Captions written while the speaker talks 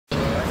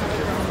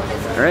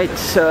All right.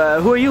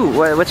 So who are you?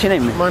 What's your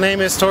name? My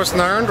name is Thorsten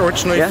Arndt,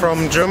 originally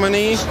from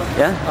Germany.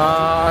 Yeah.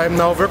 I'm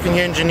now working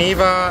here in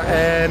Geneva,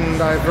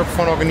 and I work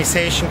for an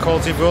organization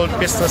called the World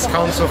Business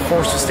Council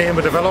for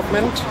Sustainable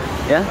Development.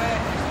 Yeah.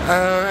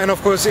 And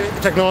of course,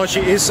 technology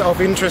is of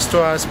interest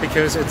to us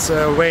because it's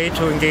a way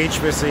to engage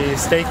with the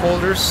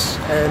stakeholders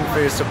and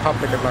with the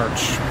public at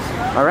large.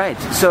 All right.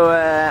 So,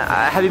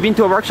 have you been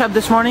to a workshop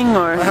this morning,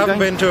 or? I haven't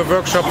been to a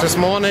workshop this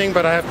morning,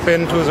 but I have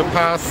been to the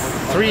past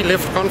 3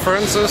 lift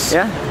conferences.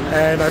 Yeah.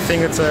 And I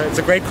think it's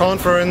a great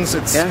conference.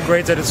 It's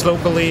great that it's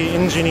locally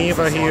in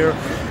Geneva here,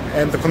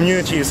 and the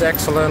community is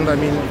excellent. I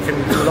mean, you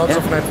can do lots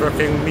of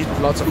networking, meet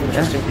lots of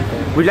interesting people.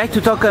 Would you like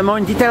to talk more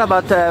in detail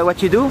about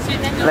what you do?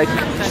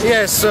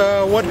 Yes,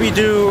 what we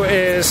do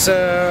is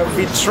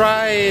we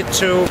try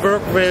to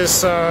work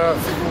with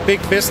big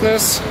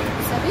business,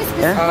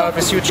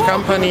 with huge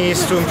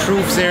companies to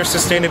improve their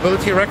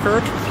sustainability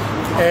record.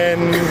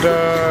 And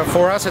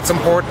for us it's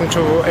important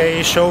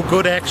to show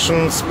good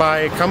actions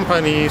by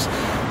companies,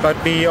 but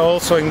we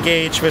also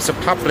engage with the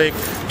public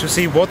to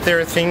see what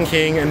they're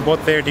thinking and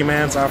what their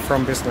demands are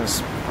from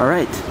business. All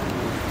right.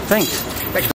 Thanks.